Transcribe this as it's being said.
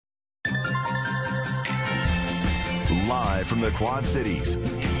Live from the Quad Cities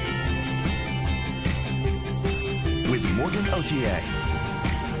with Morgan Otier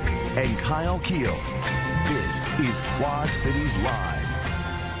and Kyle Keel. This is Quad Cities Live.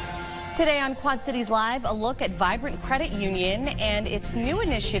 Today on Quad Cities Live, a look at Vibrant Credit Union and its new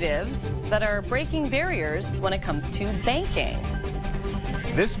initiatives that are breaking barriers when it comes to banking.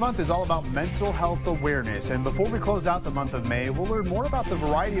 This month is all about mental health awareness, and before we close out the month of May, we'll learn more about the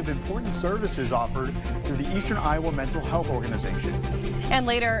variety of important services offered through the Eastern Iowa Mental Health Organization. And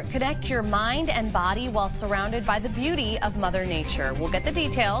later, connect your mind and body while surrounded by the beauty of Mother Nature. We'll get the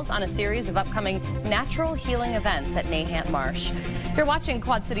details on a series of upcoming natural healing events at Nahant Marsh. You're watching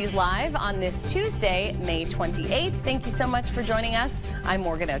Quad Cities Live on this Tuesday, May 28th. Thank you so much for joining us. I'm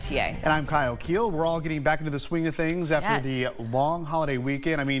Morgan Otier. And I'm Kyle Keel. We're all getting back into the swing of things after the long holiday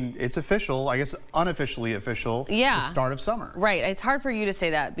weekend. I mean, it's official, I guess unofficially official, the start of summer. Right. It's hard for you to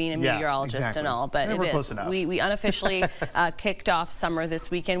say that, being a meteorologist and all, but we're it close is. enough. We unofficially kicked off summer this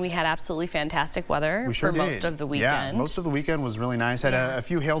weekend. We had absolutely fantastic weather for most of the weekend. Yeah, most of the weekend was really nice. Had a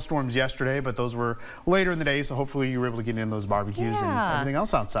few hailstorms yesterday, but those were later in the day, so hopefully you were able to get in those barbecues and everything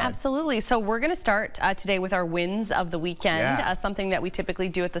else outside. Absolutely. So we're going to start today with our wins of the weekend, something that we typically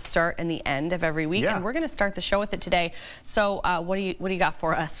do at the start and the end of every week, and we're going to start the show with it today. So what do you got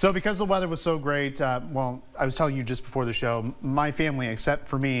for us? So because the weather was so great, well, I was telling you just before the show, my family, except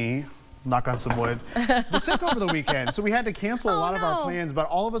for me, knock on some wood, was sick over the weekend. So we had to cancel a lot of our plans, but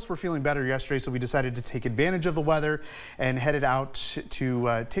all of us were feeling better yesterday, so we decided to take advantage of the weather and headed out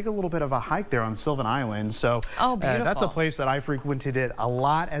to take a little bit of a hike there on Sylvan Island. So that's a place that I frequented it a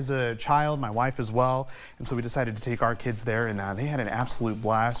lot as a child, my wife as well. And so we decided to take our kids there, and they had an absolute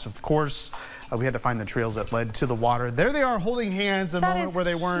blast. Of course, we had to find the trails that led to the water. There they are holding hands, a moment where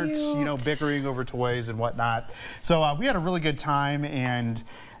they weren't, you know, bickering over toys and whatnot. So we had a really good time, and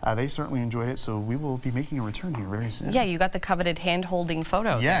they certainly enjoyed it, so we will be making a return here very soon. Yeah, you got the coveted hand-holding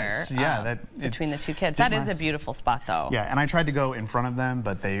photo there. Between the two kids. That is a beautiful spot, though. Yeah, and I tried to go in front of them,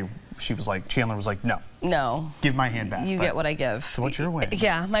 but Chandler was like, no, give my hand back. You get what I give. So what's your win?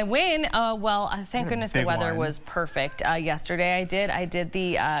 Yeah, my win, well, thank goodness the weather was perfect. Yesterday I did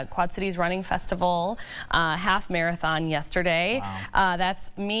the Quad Cities Running Festival half marathon yesterday. Wow.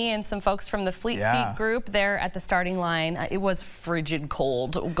 That's me and some folks from the Fleet Feet group there at the starting line. It was frigid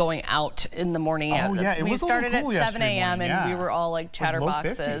cold going out in the morning. Oh yeah, it was We started cool at 7 a.m. and we were all like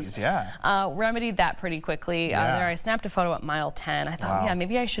chatterboxes. Remedied that pretty quickly. There I snapped a photo at mile 10. I thought, yeah,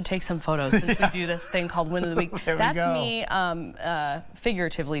 maybe I should take some photos since we do this thing called Win of the Week. That's me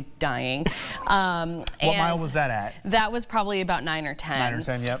figuratively dying. What mile was that at? That was probably about 9 or 10. 9 or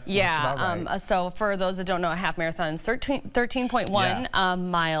 10, yep. Yeah. That's about right. So for those that don't know, a half marathon is 13.1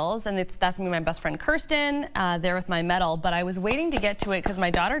 miles, and that's me and my best friend Kirsten there with my medal. But I was waiting to get to it because my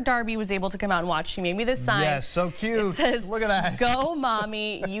daughter Darby was able to come out and watch. She made me this sign. Yes, so cute. It says, look at that. Go,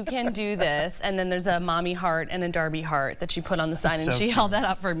 mommy, you can do this. And then there's a mommy heart and a Darby heart that she put on the sign, and she held that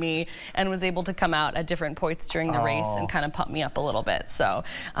up for me and was able to come out at different points during the race and kind of pump me up a little bit. So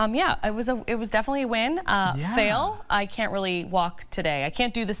yeah, it was definitely a win. Fail, I can't really walk today. I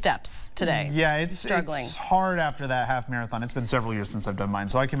can't do the steps today. Yeah, it's struggling. It's hard after that half marathon. It's been several years since I've done mine,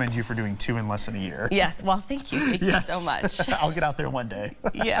 so I commend you for doing 2 in less than a year. Yes, well, thank you. Thank you so much. I'll get out there one day.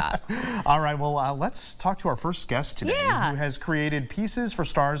 Yeah. All right, well, let's talk to our first guest today, who has created pieces for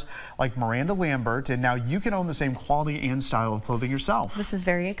stars like Miranda Lambert, and now you can own the same quality and style of clothing yourself. This is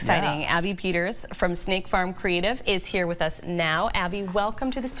very exciting. Abby Peters from Snake Farm Creative is here with us now. Abby,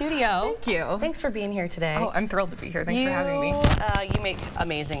 welcome to the studio. Thank you. Thanks for being here today. Oh, I'm thrilled to be here. Thanks for having me. You make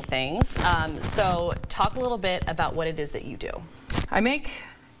amazing things. So talk a little bit about what it is that you do. I make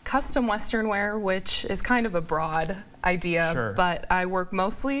custom Western wear, which is kind of a broad idea, but I work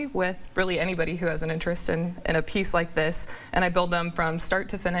mostly with really anybody who has an interest in a piece like this, and I build them from start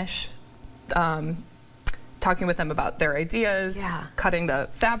to finish. Talking with them about their ideas, cutting the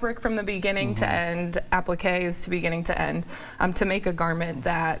fabric from the beginning to end, appliques to beginning to end, to make a garment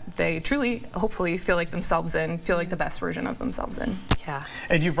that they truly, hopefully, feel like themselves in, feel like the best version of themselves in. Yeah.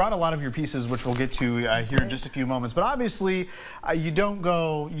 And you've brought a lot of your pieces, which we'll get to here in just a few moments. But obviously, you don't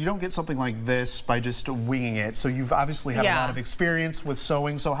get something like this by just winging it. So you've obviously had a lot of experience with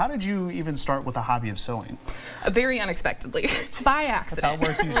sewing. So how did you even start with a hobby of sewing? Very unexpectedly, by accident. That's how it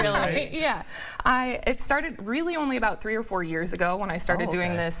works usually, right? Yeah. It started really only about 3 or 4 years ago when I started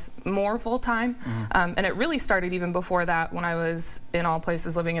doing this more full time. And it really started even before that when I was in all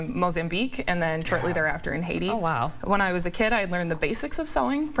places living in Mozambique and then shortly thereafter in Haiti. Oh, wow. When I was a kid, I had learned the basics of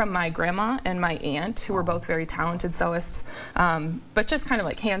sewing from my grandma and my aunt, who were both very talented sewists, but just kind of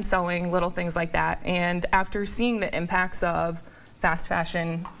like hand sewing, little things like that. And after seeing the impacts of fast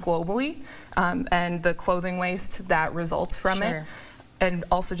fashion globally and the clothing waste that results from it. And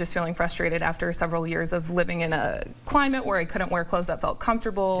also just feeling frustrated after several years of living in a climate where I couldn't wear clothes that felt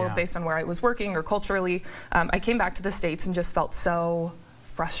comfortable based on where I was working or culturally. I came back to the States and just felt so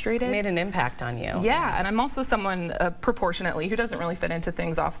frustrated. It made an impact on you. Yeah, and I'm also someone proportionately who doesn't really fit into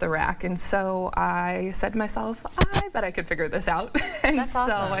things off the rack. And so I said to myself, I bet I could figure this out. And That's so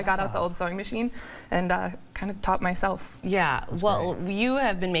awesome. I got out the old sewing machine and kind of taught myself. Yeah, well, you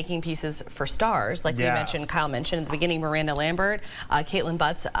have been making pieces for stars, like we mentioned, Kyle mentioned at the beginning, Miranda Lambert, Caitlin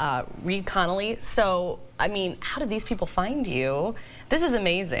Butts, Reed Connolly. So, I mean, how did these people find you? This is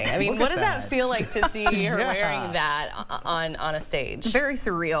amazing. I mean, what does that feel like to see her wearing that on a stage? Very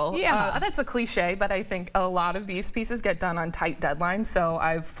surreal. Yeah. That's a cliche, but I think a lot of these pieces get done on tight deadlines, so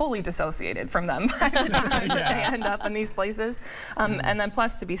I've fully dissociated from them by the time that they end up in these places. And then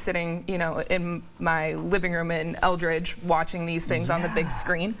plus to be sitting, you know, in my living room in Eldridge watching these things on the big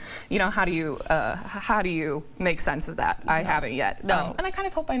screen, you know, how do you make sense of that? I haven't yet. No. And I kind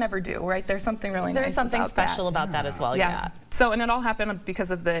of hope I never do, right? There's something really nice about that. There's something special about that as well, yeah. So, and it all happened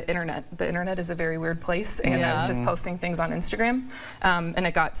because of the internet. The internet is a very weird place, and I was just posting things on Instagram, and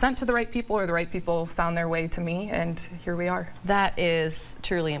it got sent to the right people, or the right people found their way to me, and here we are. That is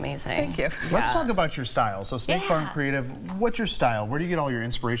truly amazing. Thank you. Let's talk about your style. So Snake Farm Creative, what's your style? Where do you get all your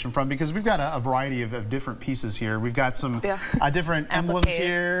inspiration from? Because we've got a variety of different pieces here. We've got some different emblems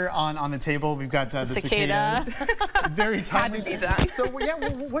here on the table. We've got the cicadas. Very timely. Had to be done. So yeah,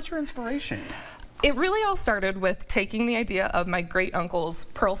 what's your inspiration? It really all started with taking the idea of my great uncle's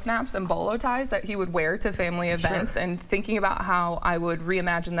pearl snaps and bolo ties that he would wear to family events and thinking about how I would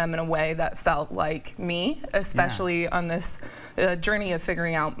reimagine them in a way that felt like me, especially on this journey of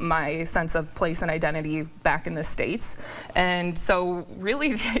figuring out my sense of place and identity back in the States. And so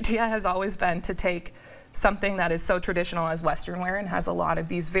really the idea has always been to take something that is so traditional as Western wear and has a lot of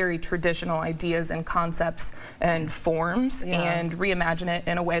these very traditional ideas and concepts and forms and reimagine it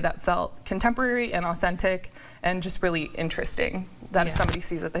in a way that felt contemporary and authentic and just really interesting. That if somebody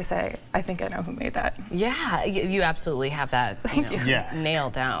sees it, they say, I think I know who made that. Yeah, you absolutely have that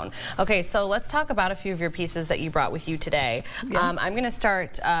nailed down. Okay, so let's talk about a few of your pieces that you brought with you today. I'm going to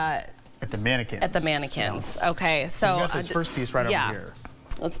start at the mannequins. At the mannequins. Okay, so you got this first piece right over here.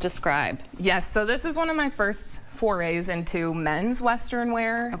 Let's describe. Yes, so this is one of my first forays into men's Western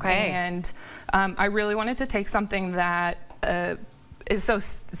wear. Okay. And I really wanted to take something that is so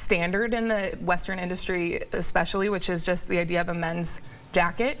standard in the Western industry especially, which is just the idea of a men's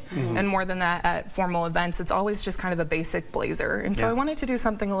jacket. And more than that, at formal events, it's always just kind of a basic blazer. And so I wanted to do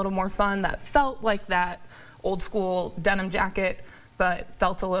something a little more fun that felt like that old school denim jacket, but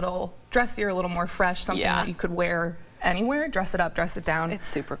felt a little dressier, a little more fresh, something that you could wear anywhere, dress it up, dress it down. It's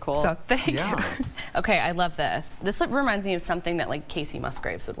super cool. So thank you. Okay, I love this. This reminds me of something that like Casey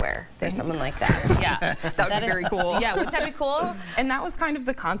Musgraves would wear. There's someone like that. Yeah. That would be very cool. Yeah, wouldn't that be cool? And that was kind of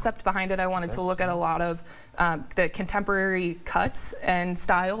the concept behind it. I wanted to look at a lot of the contemporary cuts and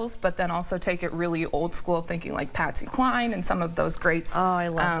styles, but then also take it really old school, thinking like Patsy Cline and some of those greats. Oh, I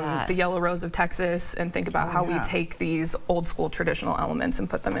love that. The Yellow Rose of Texas, and think about how we take these old school traditional elements and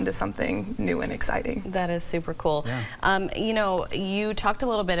put them into something new and exciting. That is super cool. You know, you talked a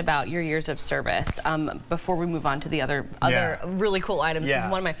little bit about your years of service. Before we move on to the other really cool items, this is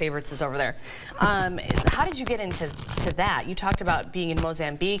one of my favorites is over there. How did you get into that? You talked about being in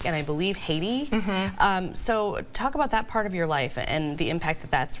Mozambique and I believe Haiti. So talk about that part of your life and the impact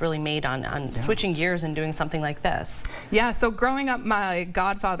that that's really made on switching gears and doing something like this. Yeah, so growing up, my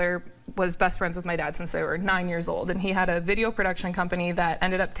godfather was best friends with my dad since they were 9 years old, and he had a video production company that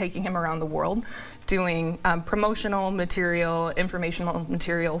ended up taking him around the world doing promotional material, informational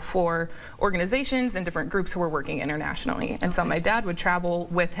material for organizations and different groups who were working internationally. And so my dad would travel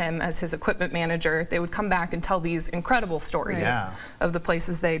with him as his equipment manager. They would come back and tell these incredible stories of the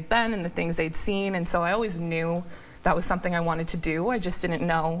places they'd been and the things they'd seen, and so I always knew that was something I wanted to do. I just didn't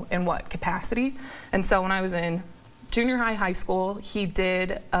know in what capacity. And so when I was in junior high school, he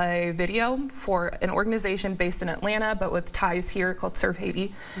did a video for an organization based in Atlanta, but with ties here, called Serve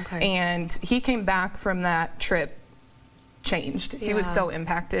Haiti. And he came back from that trip changed. He was so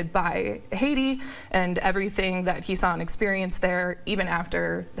impacted by Haiti and everything that he saw and experienced there, even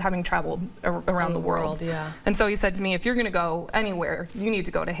after having traveled around the world. And so he said to me, if you're gonna go anywhere, you need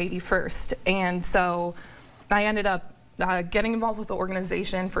to go to Haiti first. And so I ended up getting involved with the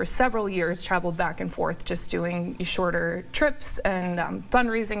organization for several years, traveled back and forth, just doing shorter trips and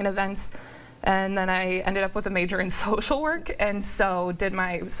fundraising and events. And then I ended up with a major in social work, and so did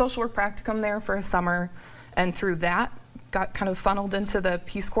my social work practicum there for a summer, and through that got kind of funneled into the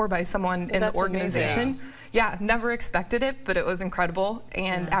Peace Corps by someone in the organization. Yeah, never expected it, but it was incredible.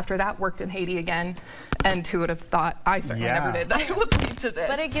 And after that, worked in Haiti again. And who would have thought, I certainly never did, that it would lead to this.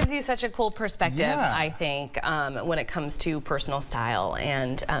 But it gives you such a cool perspective, I think, when it comes to personal style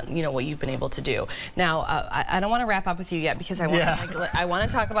and, you know, what you've been able to do. Now, I don't want to wrap up with you yet because I want to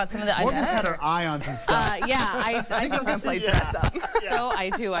talk about some of the items. Morgan's had her eye on some stuff. I think I'm going to play dress up. So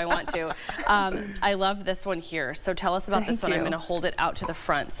I want to. I love this one here. So tell us about this one. I'm going to hold it out to the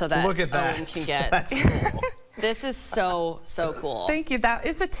front so that Owen can get. That's cool. This is so cool. Thank you. That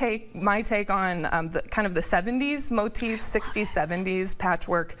is my take on the kind of the 70s motif, 60s, 70s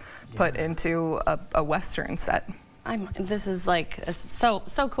patchwork put into a Western set. This is like so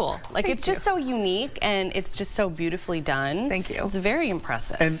cool. Like it's just so unique and it's just so beautifully done. Thank you. It's very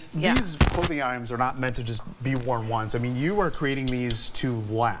impressive. And these clothing items are not meant to just be worn once. I mean, you are creating these to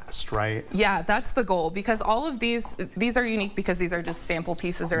last, right? Yeah, that's the goal, because all of these are unique because these are just sample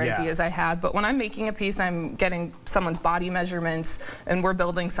pieces or ideas I had. But when I'm making a piece, I'm getting someone's body measurements and we're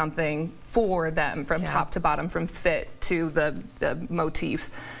building something for them from top to bottom, from fit to the motif.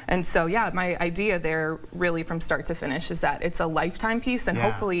 And so, yeah, my idea there really from start to finish is that it's a lifetime piece and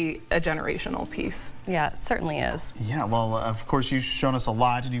hopefully a generational piece. Yeah, it certainly is. Yeah, well, of course, you've shown us a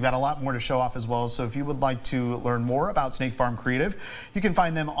lot, and you've got a lot more to show off as well. So if you would like to learn more about Snake Farm Creative, you can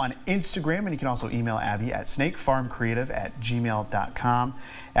find them on Instagram, and you can also email Abby at snakefarmcreative@gmail.com.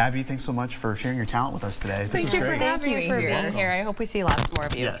 Abby, thanks so much for sharing your talent with us today. Thank you for having me here. I hope we see lots more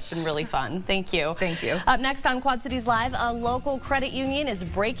of you. Yes. It's been really fun. Thank you. Thank you. Up next on Quad Cities Live, a local credit union is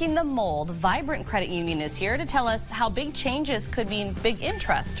breaking the mold. Vibrant Credit Union is here to tell us how big changes could mean big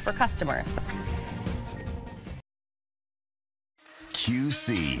interest for customers.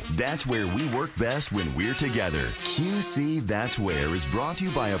 QC, that's where we work best when we're together. QC, that's where is brought to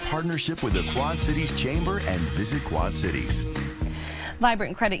you by a partnership with the Quad Cities Chamber and Visit Quad Cities.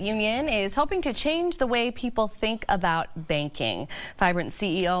 Vibrant Credit Union is hoping to change the way people think about banking. Vibrant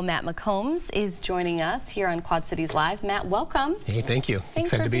CEO Matt McCombs is joining us here on Quad Cities Live. Matt, welcome. Hey, thank you. Thanks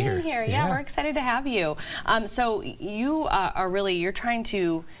excited for to be being here. Yeah, we're excited to have you. So you you're trying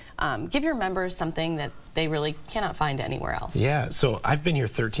to give your members something that they really cannot find anywhere else. Yeah, so I've been here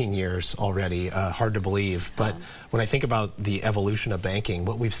 13 years already, hard to believe, but when I think about the evolution of banking,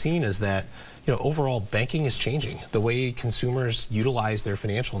 what we've seen is that, you know, overall banking is changing. The way consumers utilize their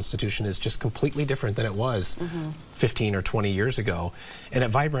financial institution is just completely different than it was 15 or 20 years ago. And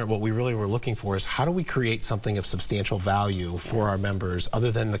at Vibrant, what we really were looking for is how do we create something of substantial value for our members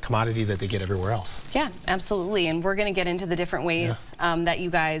other than the commodity that they get everywhere else? Yeah, absolutely. And we're going to get into the different ways that you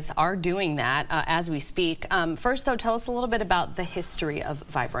guys are doing that as we speak. First, though, tell us a little bit about the history of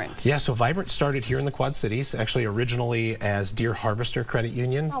Vibrant. Yeah, so Vibrant started here in the Quad Cities, actually originally as Deere Harvester Credit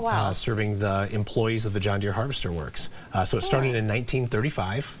Union, serving the employees of the John Deere Harvester Works. So it started in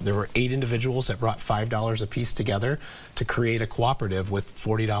 1935. There were 8 individuals that brought $5 a piece together to create a cooperative with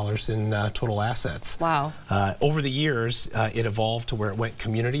 $40 in total assets. Wow. Over the years, it evolved to where it went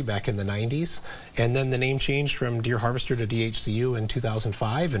community back in the 90s, and then the name changed from Deere Harvester to DHCU in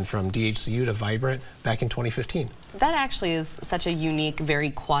 2005, and from DHCU to Vibrant back in 2015. That actually is such a unique,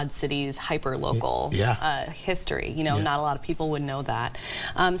 very Quad Cities, hyper-local history. You know, not a lot of people would know that.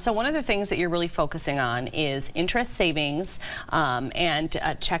 So one of the things that you're really focusing on is interest savings and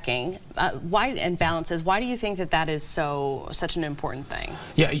checking and balances. Why do you think that that is such an important thing?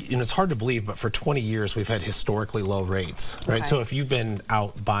 Yeah, and it's hard to believe, but for 20 years we've had historically low rates, right? So if you've been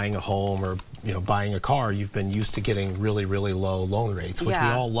out buying a home or buying a car, you've been used to getting really, really low loan rates, which we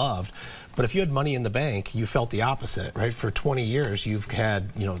all loved. But if you had money in the bank, you felt the opposite, right? For 20 years, you've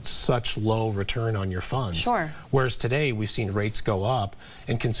had, such low return on your funds. Sure. Whereas today, we've seen rates go up,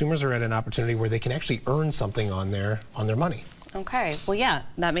 and consumers are at an opportunity where they can actually earn something on their money. Okay, well, yeah,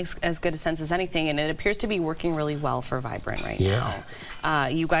 that makes as good a sense as anything, and it appears to be working really well for Vibrant right now.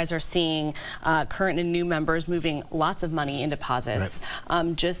 You guys are seeing current and new members moving lots of money in deposits.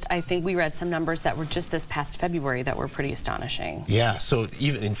 I think we read some numbers that were just this past February that were pretty astonishing. Yeah, so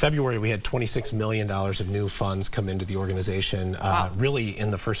even in February, we had $26 million of new funds come into the organization. Really,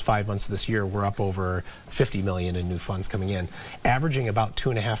 in the first 5 months of this year, we're up over $50 million in new funds coming in, averaging about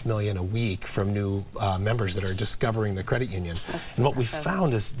 $2.5 million a week from new members that are discovering the credit union. And what we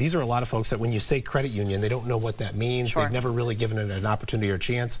found is these are a lot of folks that when you say credit union, they don't know what that means. They've never really given it an opportunity or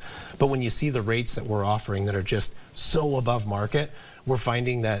chance. But when you see the rates that we're offering that are just so above market, we're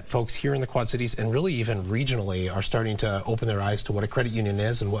finding that folks here in the Quad Cities and really even regionally are starting to open their eyes to what a credit union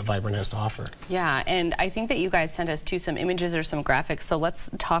is and what Vibrant has to offer. Yeah, and I think that you guys sent us some images or some graphics, so let's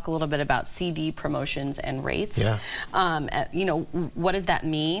talk a little bit about CD promotions and rates. Yeah. You know, what does that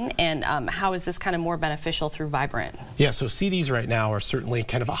mean, and how is this kind of more beneficial through Vibrant? Yeah, so CDs right now are certainly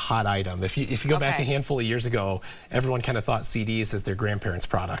kind of a hot item. If you go back a handful of years ago, everyone kind of thought CDs as their grandparents'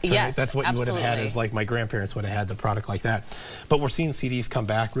 product. Right? Yes, that's what you would have had, as like my grandparents would have had the product like that. But we're seeing CDs come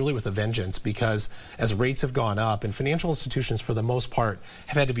back really with a vengeance, because as rates have gone up, and financial institutions for the most part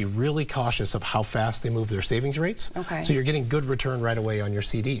have had to be really cautious of how fast they move their savings rates. Okay. So you're getting good return right away on your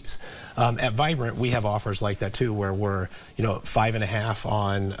CDs. At Vibrant, we have offers like that too, where we're 5.5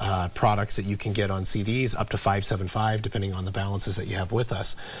 on products that you can get on CDs, up to 5.75 depending on the balances that you have with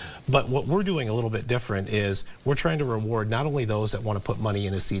us. But what we're doing a little bit different is we're trying to reward not only those that want to put money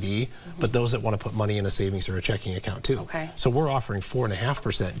in a CD, but those that want to put money in a savings or a checking account too. Okay. So we're offering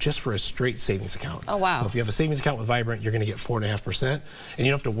 4.5% just for a straight savings account. Oh, wow. So if you have a savings account with Vibrant, you're going to get 4.5%, and you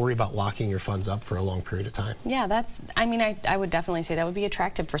don't have to worry about locking your funds up for a long period of time. Yeah, I mean, I would definitely say that would be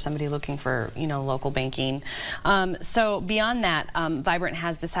attractive for somebody looking for, local banking. So beyond that, Vibrant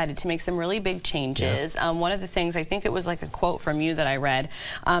has decided to make some really big changes. Yeah. One of the things, I think it was like a quote from you that I read,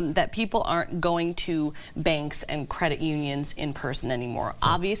 that people aren't going to banks and credit unions in person anymore. Right.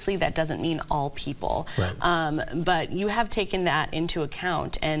 Obviously, that doesn't mean all people, right. But you have taken that into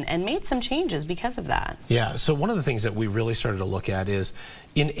account and made some changes because of that. Yeah, so one of the things that we really started to look at is,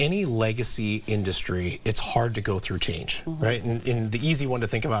 in any legacy industry, it's hard to go through change, right? And the easy one to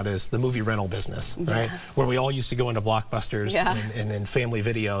think about is the movie rental business, right? Where we all used to go into Blockbusters and in family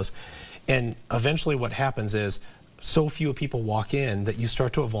videos. And eventually what happens is, so few people walk in that you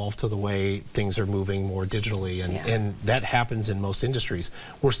start to evolve to the way things are moving more digitally, and that happens in most industries.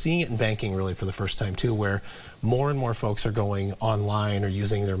 We're seeing it in banking really for the first time too, where more and more folks are going online or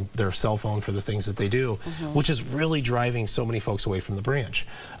using their cell phone for the things that they do, which is really driving so many folks away from the branch.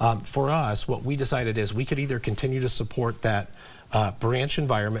 For us, what we decided is we could either continue to support that branch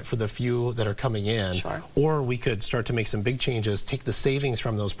environment for the few that are coming in, or we could start to make some big changes, take the savings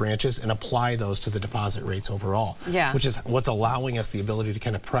from those branches and apply those to the deposit rates overall, which is what's allowing us the ability to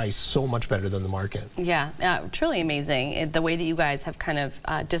kind of price so much better than the market. Yeah, truly amazing, the way that you guys have kind of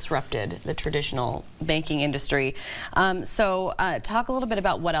disrupted the traditional banking industry. So talk a little bit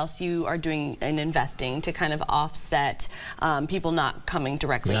about what else you are doing in investing to kind of offset people not coming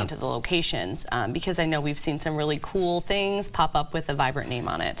directly into the locations, because I know we've seen some really cool things pop up with a Vibrant name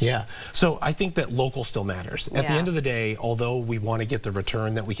on it. Yeah, so I think that local still matters. At the end of the day, although we want to get the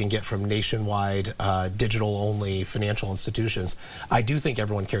return that we can get from nationwide digital-only financial institutions, I do think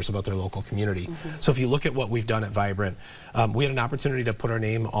everyone cares about their local community. So if you look at what we've done at Vibrant, we had an opportunity to put our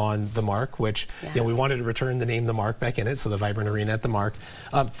name on the Mark, which we wanted to return the name The Mark back in it, so the Vibrant Arena at the Mark.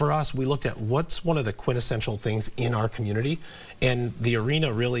 For us, we looked at what's one of the quintessential things in our community, and the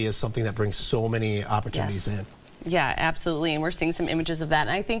arena really is something that brings so many opportunities in. Yeah, absolutely, and we're seeing some images of that, and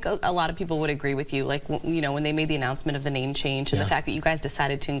I think a lot of people would agree with you, like, when they made the announcement of the name change and the fact that you guys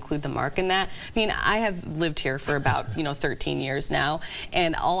decided to include the Mark in that. I mean, I have lived here for about 13 years now,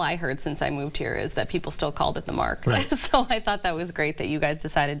 and all I heard since I moved here is that people still called it the Mark. So I thought that was great that you guys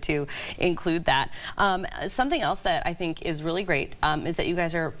decided to include that. Something else that I think is really great is that you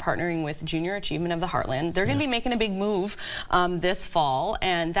guys are partnering with Junior Achievement of the Heartland. They're going to be making a big move this fall,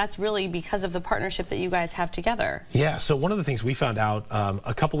 and that's really because of the partnership that you guys have together. Yeah, so one of the things we found out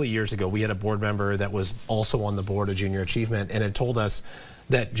a couple of years ago, we had a board member that was also on the board of Junior Achievement and had told us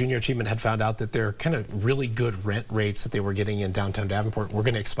that Junior Achievement had found out that their kind of really good rent rates that they were getting in downtown Davenport were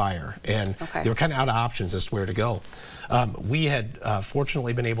going to expire, and they were kind of out of options as to where to go. We had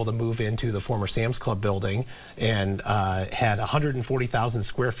fortunately been able to move into the former Sam's Club building and had 140,000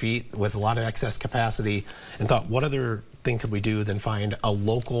 square feet with a lot of excess capacity, and thought, what other thing could we do than find a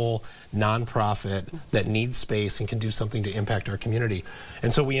local nonprofit that needs space and can do something to impact our community.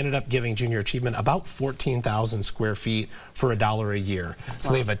 And so we ended up giving Junior Achievement about 14,000 square feet for $1 a year.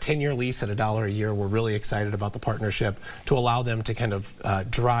 So they have a 10-year lease at $1 a year. We're really excited about the partnership to allow them to kind of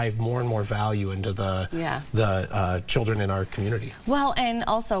drive more and more value into the children in our community. Well, and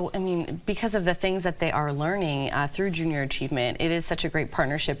also, I mean, because of the things that they are learning through Junior Achievement, it is such a great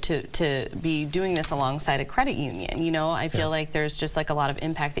partnership to be doing this alongside a credit union. I feel like there's just like a lot of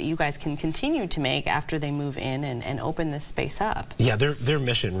impact that you guys can continue to make after they move in and open this space up. Yeah, their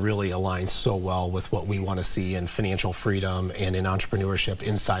mission really aligns so well with what we want to see in financial freedom and in entrepreneurship. leadership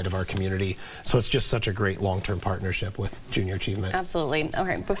inside of our community. So it's just such a great long-term partnership with Junior Achievement. Absolutely.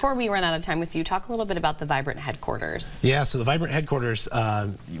 Okay, before we run out of time with you, talk a little bit about the Vibrant Headquarters. Yeah, so the Vibrant Headquarters,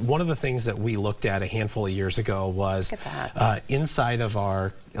 one of the things that we looked at a handful of years ago was inside of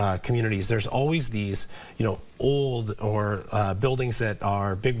our communities, there's always these, old or buildings that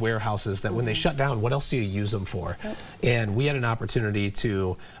are big warehouses that when they shut down, what else do you use them for? Yep. And we had an opportunity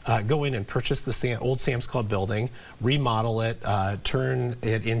to go in and purchase the old Sam's Club building, remodel it, turn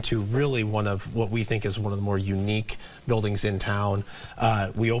it into really one of what we think is one of the more unique buildings in town.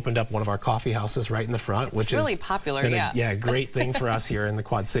 We opened up one of our coffee houses right in the front, which really is popular. A great thing for us here in the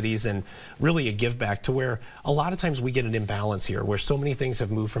Quad Cities, and really a give back to where a lot of times we get an imbalance here, where so many things have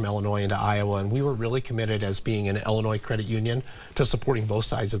moved from Illinois into Iowa, and we were really committed as being an Illinois credit union to supporting both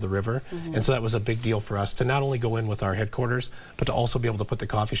sides of the river. And so that was a big deal for us to not only go in with our headquarters, but to also be able to put the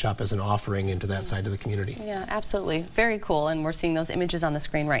coffee shop as an offering into that side of the community. Yeah, absolutely. Very cool. And we're seeing those images on the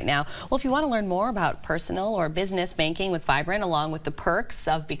screen right now. Well, if you want to learn more about personal or business banking with Vibrant, along with the perks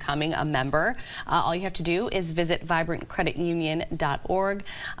of becoming a member, all you have to do is visit vibrantcreditunion.org.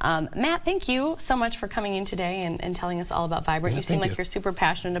 Matt, thank you so much for coming in today and telling us all about Vibrant. You seem like you're super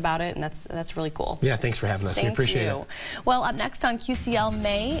passionate about it, and that's really cool. Yeah, thanks for having us. We appreciate it. Well, up next on QCL,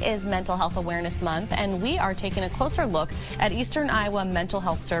 May is Mental Health Awareness Month, and we are taking a closer look at Eastern Iowa Mental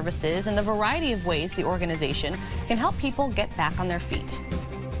Health Services and the variety of ways the organization can help people get back on their feet.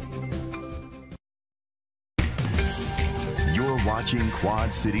 You're watching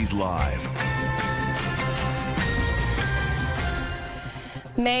Quad Cities Live.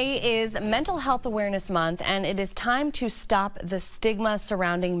 May is Mental Health Awareness Month, and it is time to stop the stigma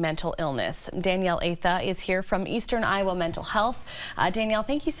surrounding mental illness. Danielle Atha is here from Eastern Iowa Mental Health. Danielle,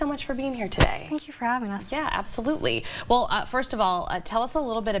 thank you so much for being here today. Thank you for having us. Yeah, absolutely. Well, first of all, tell us a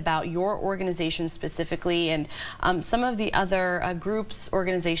little bit about your organization specifically and some of the other groups,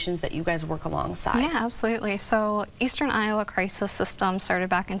 organizations that you guys work alongside. Yeah, absolutely. So Eastern Iowa Crisis System started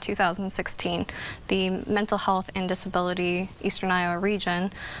back in 2016. The Mental Health and Disability Eastern Iowa region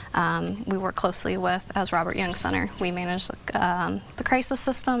we work closely with as Robert Young Center. We manage the crisis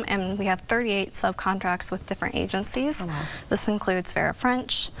system, and we have 38 subcontracts with different agencies. Oh, wow. This includes Vera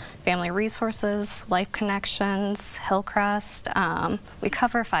French, Family Resources, Life Connections, Hillcrest. We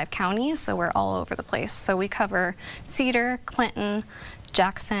cover 5 counties, so we're all over the place. So we cover Cedar, Clinton,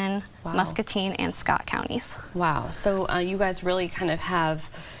 Jackson, Muscatine, and Scott counties. Wow. So you guys really kind of have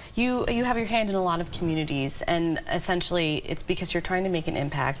you have your hand in a lot of communities, and essentially it's because you're trying to make an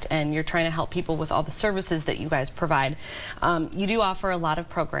impact and you're trying to help people with all the services that you guys provide. You do offer a lot of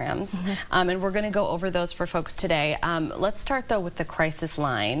programs, and we're going to go over those for folks today. Let's start though with the crisis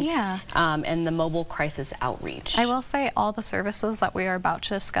line and the mobile crisis outreach. I will say all the services that we are about to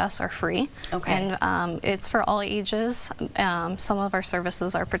discuss are free, and it's for all ages. Some of our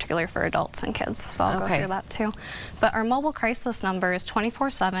services are particular for adults and kids, so I'll go through that too. But our mobile crisis number is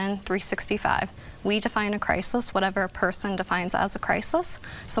 24/7, 365. We define a crisis, whatever a person defines as a crisis.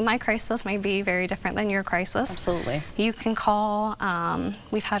 So my crisis may be very different than your crisis. Absolutely. You can call,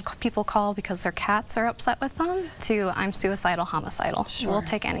 we've had people call because their cats are upset with them, to I'm suicidal, homicidal. Sure. We'll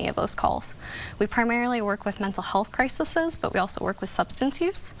take any of those calls. We primarily work with mental health crises, but we also work with substance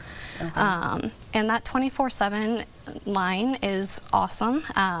use. And that 24/7 line is awesome.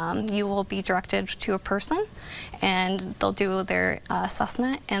 You will be directed to a person, and they'll do their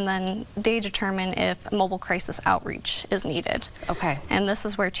assessment, and then they determine if mobile crisis outreach is needed. Okay. And this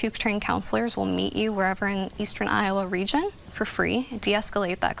is where 2 trained counselors will meet you wherever in Eastern Iowa region for free,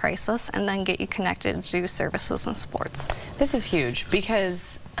 de-escalate that crisis, and then get you connected to services and supports. This is huge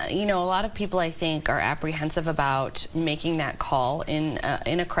because you know, a lot of people, I think, are apprehensive about making that call in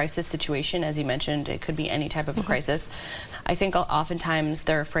a crisis situation. As you mentioned, it could be any type of a crisis. I think oftentimes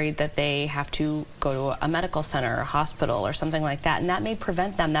they're afraid that they have to go to a medical center or a hospital or something like that, and that may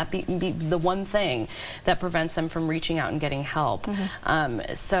prevent them. That be the one thing that prevents them from reaching out and getting help.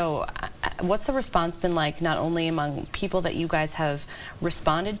 So what's the response been like, not only among people that you guys have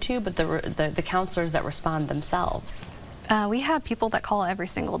responded to, but the counselors that respond themselves? We have people that call every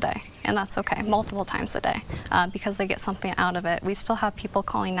single day, and that's okay, multiple times a day, because they get something out of it. We still have people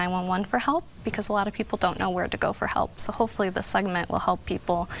calling 911 for help because a lot of people don't know where to go for help. So hopefully this segment will help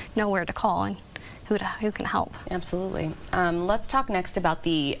people know where to call and who can help. Absolutely. Let's talk next about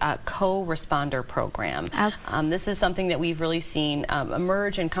the co-responder program. This is something that we've really seen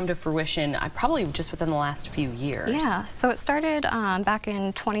emerge and come to fruition probably just within the last few years. Yeah, so it started back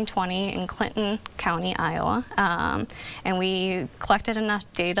in 2020 in Clinton County, Iowa, and we collected enough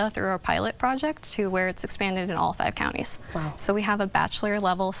data through our pilot project to where it's expanded in all 5 counties. Wow. So we have a bachelor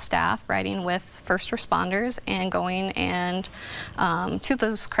level staff riding with first responders and going and to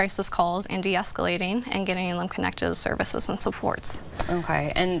those crisis calls and de-escalating and getting them connected to services and supports.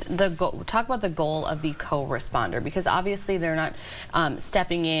 Okay, and talk about the goal of the co-responder, because obviously they're not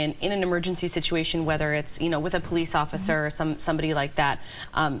stepping in an emergency situation, whether it's with a police officer or somebody like that.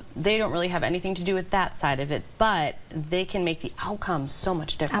 They don't really have anything to do with that side of it, but they can make the outcome so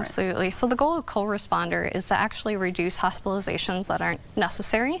much different. Absolutely. So the goal of co-responder is to actually reduce hospitalizations that aren't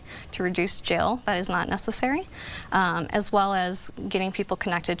necessary, to reduce jail that is not necessary, as well as getting people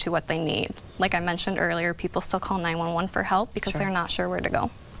connected to what they need. Like I mentioned earlier, people still call 911 for help because they're not sure where to go.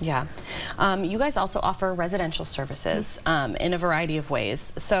 Yeah. You guys also offer residential services in a variety of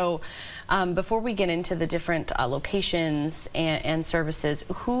ways. So before we get into the different locations and services,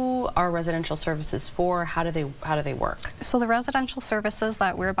 who are residential services for? How do they work? So the residential services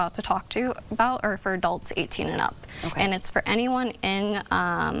that we're about to talk to about are for adults 18 and up. Okay. And it's for anyone in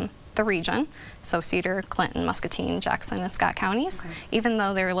the region, so Cedar, Clinton, Muscatine, Jackson, and Scott counties. Okay. Even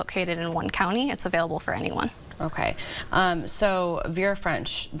though they're located in one county, it's available for anyone. Okay, so Vera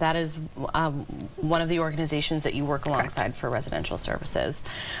French, that is one of the organizations that you work alongside for residential services.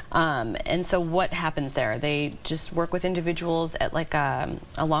 And so what happens there? They just work with individuals at like a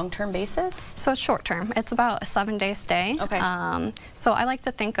long-term basis? So it's short-term. It's about a 7-day stay. Okay. So I like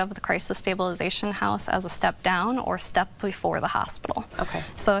to think of the crisis stabilization house as a step down or step before the hospital. Okay.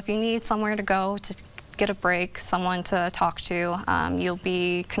 So if you need somewhere to go to get a break, someone to talk to, you'll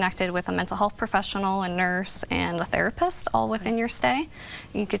be connected with a mental health professional, a nurse, and a therapist all within your stay.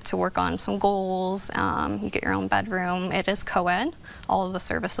 You get to work on some goals, you get your own bedroom. It is co-ed. All of the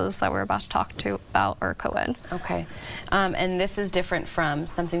services that we're about to talk to about are co-ed. Okay, and this is different from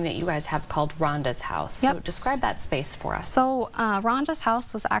something that you guys have called Rhonda's House. Yep. So describe that space for us. So Rhonda's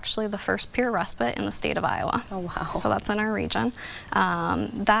House was actually the first peer respite in the state of Iowa. Oh, wow. So that's in our region.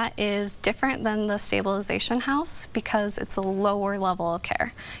 That is different than the stabilization house because it's a lower level of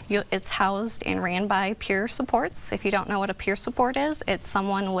care. It's housed and ran by peer supports. If you don't know what a peer support is, it's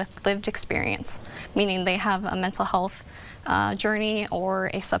someone with lived experience, meaning they have a mental health journey or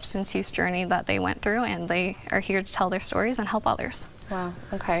a substance use journey that they went through, and they are here to tell their stories and help others. Wow,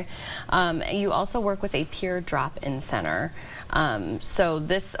 okay. You also work with a peer drop-in center. So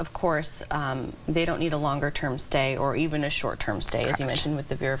this, of course, they don't need a longer-term stay or even a short-term stay, as you mentioned with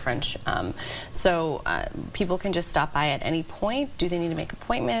the Vera French. So people can just stop by at any point? Do they need to make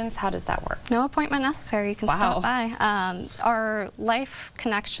appointments? How does that work? No appointment necessary. You can stop by. Our Life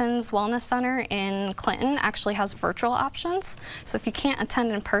Connections Wellness Center in Clinton actually has virtual options. So if you can't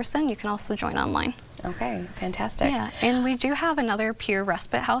attend in person, you can also join online. Okay, fantastic. Yeah, and we do have another peer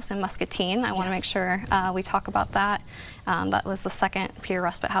respite house in Muscatine. I want to make sure we talk about that. That was the second peer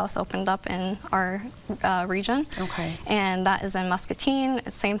respite house opened up in our region. Okay. And that is in Muscatine.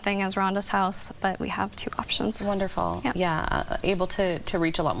 Same thing as Rhonda's house, but we have 2 options. Wonderful. Yep. Yeah, able to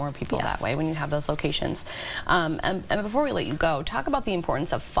reach a lot more people that way when you have those locations. And before we let you go, talk about the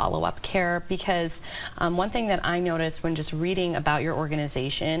importance of follow-up care, because one thing that I noticed when just reading about your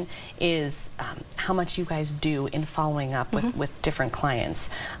organization is how much you guys do in following up with different clients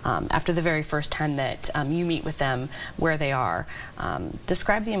after the very first time that you meet with them where they are.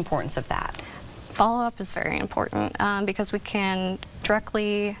 Describe the importance of that. Follow-up is very important because we can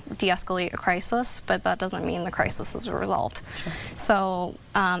directly de-escalate a crisis, but that doesn't mean the crisis is resolved. Sure. So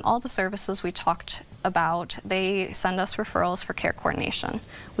all the services we talked about, they send us referrals for care coordination.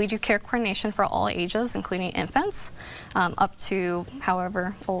 We do care coordination for all ages, including infants, up to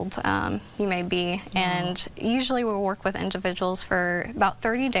however old you may be. And usually we'll work with individuals for about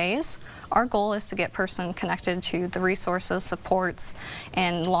 30 days. Our goal is to get person connected to the resources, supports,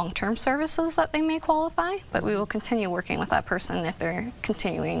 and long-term services that they may qualify, but we will continue working with that person if they're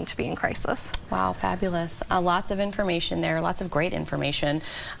continuing to be in crisis. Wow, fabulous. Lots of information there, lots of great information.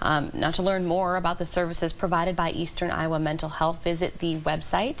 Now, to learn more about the services provided by Eastern Iowa Mental Health, visit the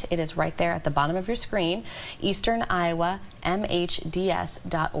website. It is right there at the bottom of your screen,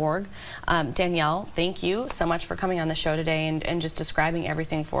 easterniowa.mhds.org. Danielle, thank you so much for coming on the show today and just describing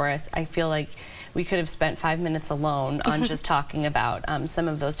everything for us. I feel like we could have spent 5 minutes alone on just talking about some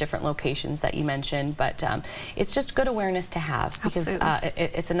of those different locations that you mentioned, but it's just good awareness to have, because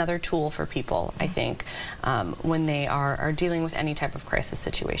it's another tool for people, I think, when they are dealing with any type of crisis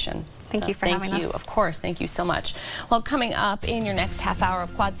situation. Thank you for having us. Thank you, of course. Thank you so much. Well, coming up in your next half hour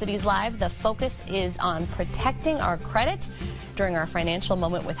of Quad Cities Live, the focus is on protecting our credit during our financial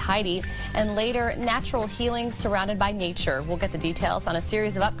moment with Heidi, and later, natural healing surrounded by nature. We'll get the details on a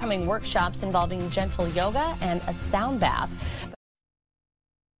series of upcoming workshops involving gentle yoga and a sound bath.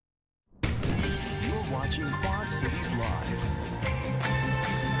 You're watching Quad Cities Live.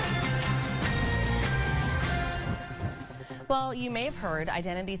 Well, you may have heard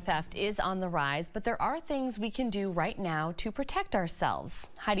identity theft is on the rise, but there are things we can do right now to protect ourselves.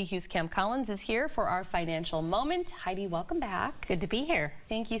 Heidi Hughes-Camp-Collins is here for our financial moment. Heidi, welcome back. Good to be here.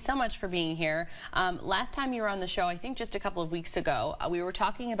 Thank you so much for being here. Last time you were on the show, I think just a couple of weeks ago, we were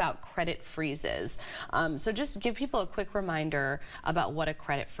talking about credit freezes. So just give people a quick reminder about what a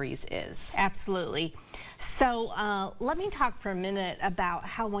credit freeze is. Absolutely. So let me talk for a minute about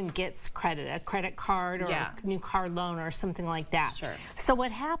how one gets credit, a credit card or a new car loan or something like that. Sure. So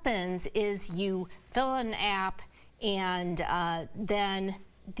what happens is you fill out an app, and then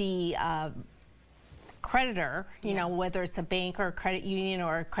the creditor, you know, whether it's a bank or a credit union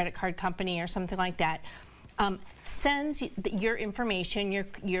or a credit card company or something like that, sends your information,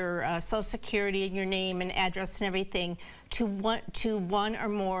 your Social Security and your name and address and everything to one or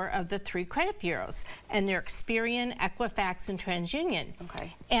more of the 3 credit bureaus, and they're Experian, Equifax, and TransUnion.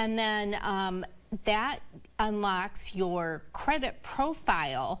 Okay. And then that unlocks your credit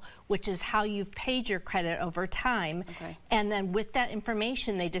profile, which is how you've paid your credit over time. Okay. And then with that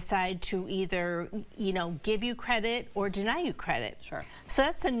information, they decide to either, you know, give you credit or deny you credit. Sure. So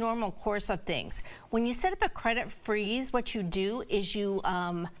that's a normal course of things. When you set up a credit freeze, what you do is you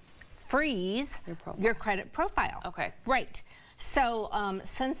freeze your credit profile. Okay. Right. So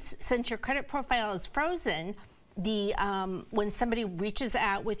since your credit profile is frozen, when somebody reaches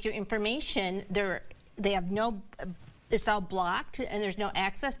out with your information, they have no, it's all blocked, and there's no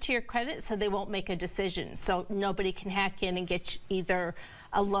access to your credit, so they won't make a decision. So nobody can hack in and get either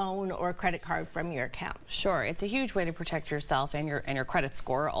a loan or a credit card from your account. Sure, it's a huge way to protect yourself and your credit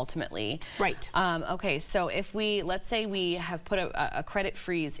score ultimately. Right. Okay, so if let's say we have put a credit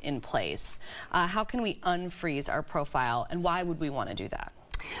freeze in place, how can we unfreeze our profile, and why would we want to do that?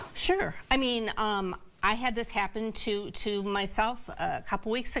 Sure. I mean, I had this happen to myself a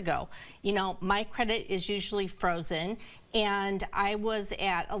couple weeks ago. You know, my credit is usually frozen, and I was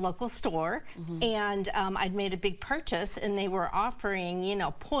at a local store, and I'd made a big purchase, and they were offering, you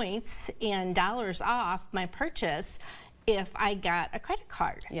know, points and dollars off my purchase if I got a credit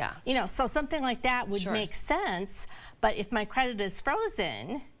card. Yeah. You know, so something like that would make sense, but if my credit is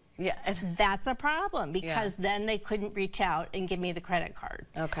frozen, that's a problem, because then they couldn't reach out and give me the credit card.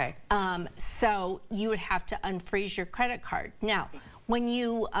 Okay. So you would have to unfreeze your credit card. Now, when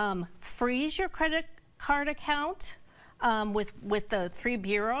you freeze your credit card account with the 3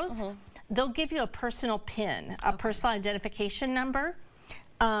 bureaus, they'll give you a personal PIN, a personal identification number.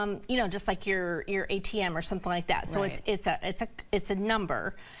 You know, just like your ATM or something like that. So it's a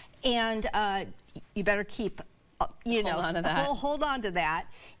number, and you better keep hold on to that.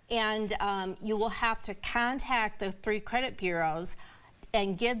 And you will have to contact the 3 credit bureaus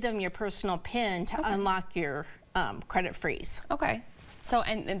and give them your personal PIN to unlock your credit freeze. Okay. So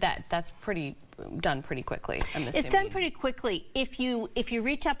and that's done pretty quickly, I'm assuming. It's done pretty quickly. If you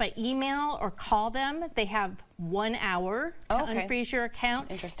reach out by email or call them, they have 1 hour to unfreeze your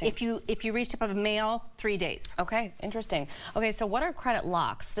account. Interesting. If you reach out by mail, 3 days. Okay, interesting. Okay, so what are credit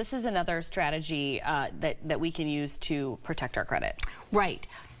locks? This is another strategy that we can use to protect our credit. Right.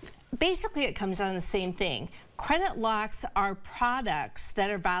 Basically, it comes down to the same thing. Credit locks are products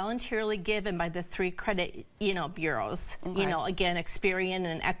that are voluntarily given by the 3 credit, bureaus. You know, again, Experian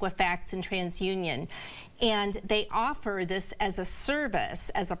and Equifax and TransUnion. And they offer this as a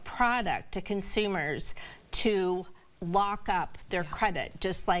service, as a product to consumers to lock up their credit,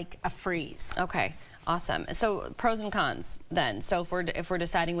 just like a freeze. Okay, awesome. So pros and cons then. So if we're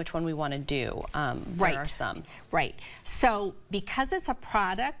deciding which one we want to do, there are some. Right. So because it's a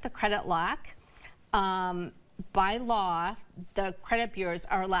product, the credit lock, by law, the credit bureaus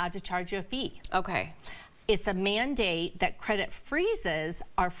are allowed to charge you a fee. Okay. It's a mandate that credit freezes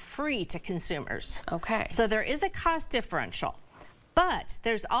are free to consumers. Okay. So there is a cost differential, but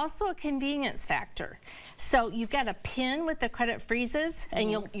there's also a convenience factor. So you've got a PIN with the credit freezes, and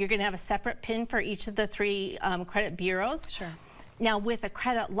you're going to have a separate PIN for each of the 3 credit bureaus. Sure. Now with a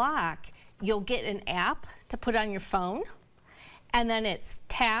credit lock, you'll get an app to put on your phone, and then it's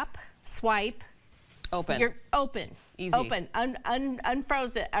tap, swipe, Open. You're open. Easy. Open.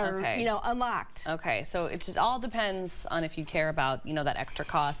 Unfrozen or Okay. Unlocked. Okay, so it just all depends on if you care about that extra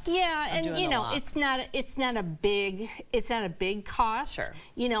cost. Yeah, and it's not a big cost. Sure.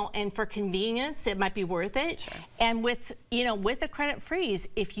 And for convenience, it might be worth it. Sure. And with a credit freeze,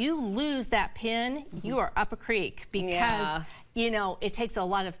 if you lose that PIN, you are up a creek because it takes a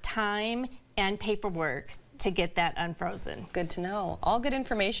lot of time and paperwork to get that unfrozen. Good to know. All good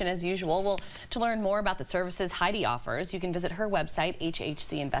information as usual. Well, to learn more about the services Heidi offers, you can visit her website,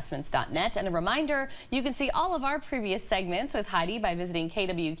 hhcinvestments.net. And a reminder, you can see all of our previous segments with Heidi by visiting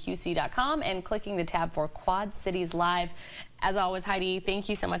kwqc.com and clicking the tab for Quad Cities Live. As always, Heidi, thank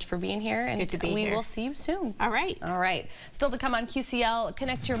you so much for being here, and good to be we here. will see you soon. All right. All right. Still to come on QCL,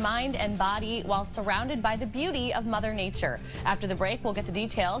 connect your mind and body while surrounded by the beauty of Mother Nature. After the break, we'll get the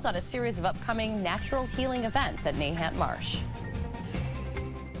details on a series of upcoming natural healing events at Nahant Marsh.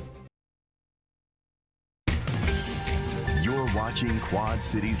 You're watching Quad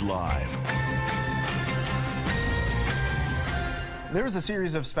Cities Live. There's a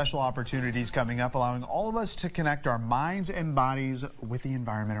series of special opportunities coming up, allowing all of us to connect our minds and bodies with the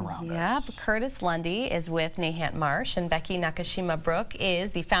environment around us. Yep, Curtis Lundy is with Nahant Marsh, and Becky Nakashima-Brooke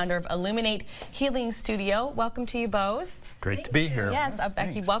is the founder of Illuminate Healing Studio. Welcome to you both. Great to be here. Yes,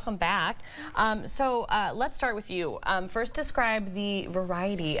 Becky, welcome back. So let's start with you. First, describe the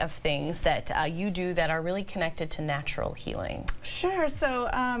variety of things that you do that are really connected to natural healing. Sure. So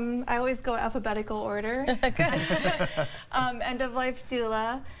I always go alphabetical order. End-of-life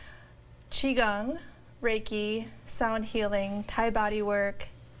doula, qigong, Reiki, sound healing, Thai body work,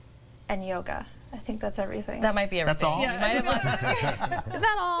 and yoga. I think that's everything. That might be everything. That's all? Yeah. Is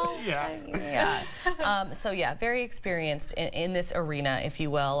that all? Yeah. Yeah. So yeah, very experienced in this arena, if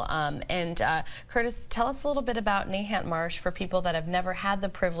you will. And Curtis, tell us a little bit about Nahant Marsh for people that have never had the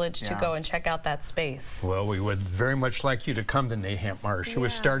privilege to go and check out that space. Well, we would very much like you to come to Nahant Marsh. It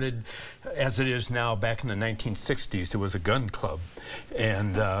was started, as it is now, back in the 1960s. It was a gun club,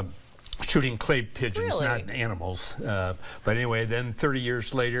 and shooting clay pigeons, not animals. But anyway, then 30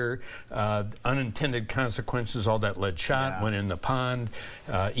 years later, unintended consequences, all that lead shot went in the pond,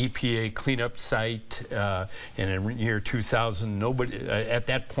 EPA cleanup site, and in the year 2000, nobody, at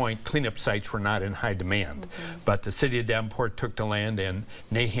that point, cleanup sites were not in high demand. But the city of Davenport took the land, and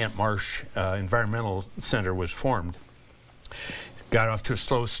Nahant Marsh Environmental Center was formed. Got off to a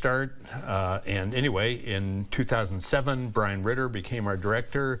slow start, and anyway, in 2007, Brian Ritter became our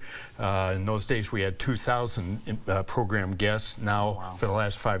director. In those days, we had 2,000 program guests. Now, for the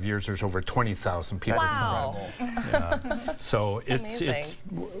last 5 years, there's over 20,000 people. Wow. So it's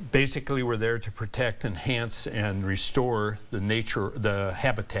basically we're there to protect, enhance, and restore the nature, the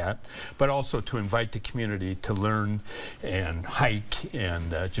habitat, but also to invite the community to learn and hike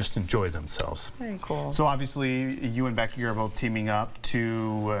and just enjoy themselves. Very cool. So obviously, you and Becky are both teaming up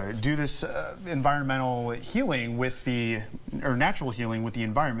to do this environmental healing with or natural healing with the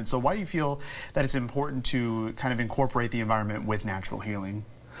environment. So why do you feel that it's important to kind of incorporate the environment with natural healing?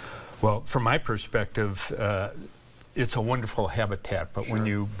 Well, from my perspective, it's a wonderful habitat, but when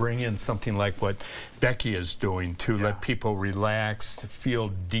you bring in something like what Becky is doing to let people relax, feel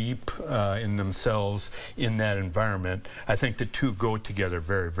deep in themselves in that environment, I think the two go together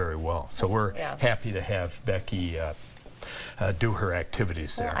very, very well. So we're happy to have Becky do her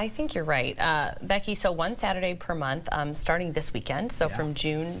activities there. Well, I think you're right. Becky, so one Saturday per month, starting this weekend, so from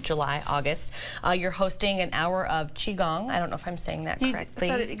June, July, August, you're hosting an hour of Qigong. I don't know if I'm saying that correctly.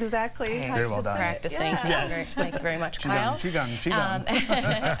 You said it exactly. Okay. Very well done. Practicing. Yes. Thank you very much, Qigong, Kyle. Qigong.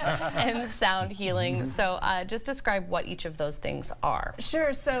 And sound healing. So just describe what each of those things are.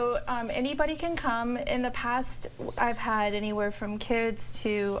 Sure. So anybody can come. In the past, I've had anywhere from kids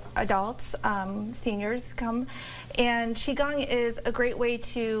to adults, seniors come. And Qigong is a great way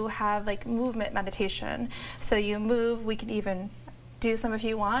to have like movement meditation. So you move, we can even do some if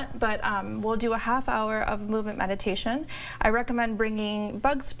you want, but we'll do a half hour of movement meditation. I recommend bringing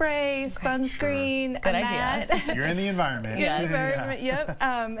bug spray, sunscreen, Good a idea. mat. You're in the environment. Yep.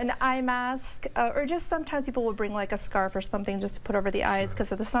 An eye mask, or just sometimes people will bring like a scarf or something just to put over the eyes because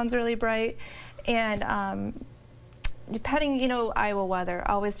the sun's really bright. And depending, you know, Iowa weather,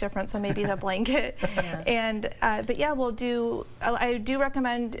 always different, so maybe the blanket. And but yeah, we'll do. I do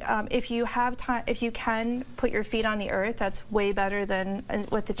recommend if you have time, if you can put your feet on the earth. That's way better than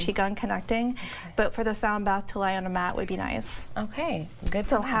with the Qigong connecting. But for the sound bath, to lie on a mat would be nice. Okay, good.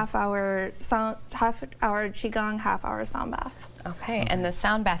 So half hour Qigong, half hour sound bath. Okay, and the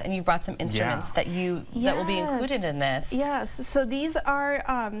sound bath, and you brought some instruments that will be included in this. Yes, so these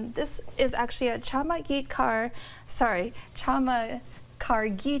are, this is actually a Chama Kar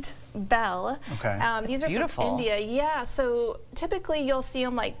Git bell. Okay. These are beautiful. from India. Yeah, so typically you'll see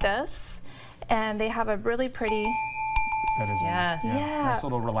them like this, and they have a really pretty... That is Yeah. nice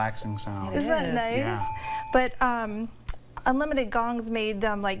little relaxing sound. Isn't that nice? Yeah. But Unlimited Gongs made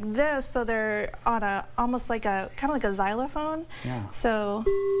them like this, so they're on a almost like a kind of like a xylophone. Yeah. So.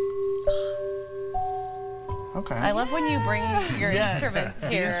 Okay. I love when you bring your instruments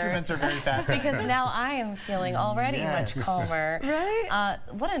here. The instruments are very fascinating. Because now I am feeling already much calmer. Right?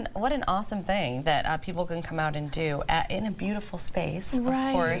 What an awesome thing that people can come out and do in a beautiful space, Right.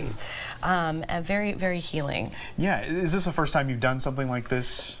 of course. Very, very healing. Yeah. Is this the first time you've done something like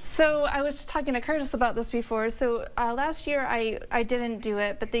this? So I was just talking to Curtis about this before. So last year I didn't do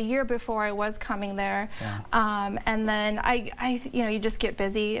it, but the year before I was coming there. Yeah. And then you just get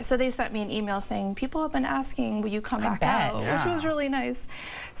busy. So they sent me an email saying, people have been asking, will you come back out? Yeah. Which was really nice.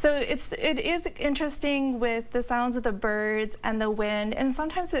 So it is interesting with the sounds of the birds and the wind, and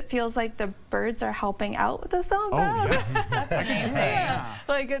sometimes it feels like the birds are helping out with the sound bath. Yeah. That's amazing. Yeah.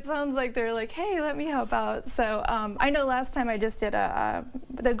 Like it sounds like they're like, hey, let me help out. So I know last time I just did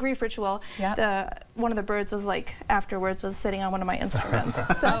the grief ritual. Yep. One of the birds was like afterwards was sitting on one of my instruments.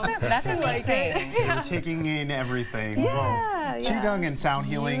 So that's amazing. You're taking in everything. Yeah, Well, Qigong and sound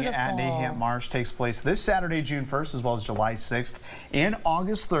healing at Beautiful. Nahant Marsh takes place this Saturday, June 1st, as well as July 6th and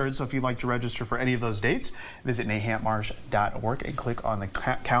August 3rd. So if you'd like to register for any of those dates, visit nahantmarsh.org and click on the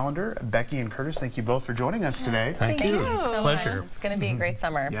calendar. Becky and Curtis, thank you both for joining us today. Thank you. So Pleasure. much. It's going to be a great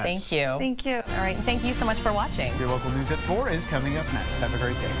summer. Yes. Thank you. Thank you. All right. Thank you so much for watching. Your local news at 4 is coming up next. Have a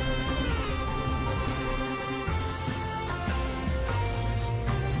great day.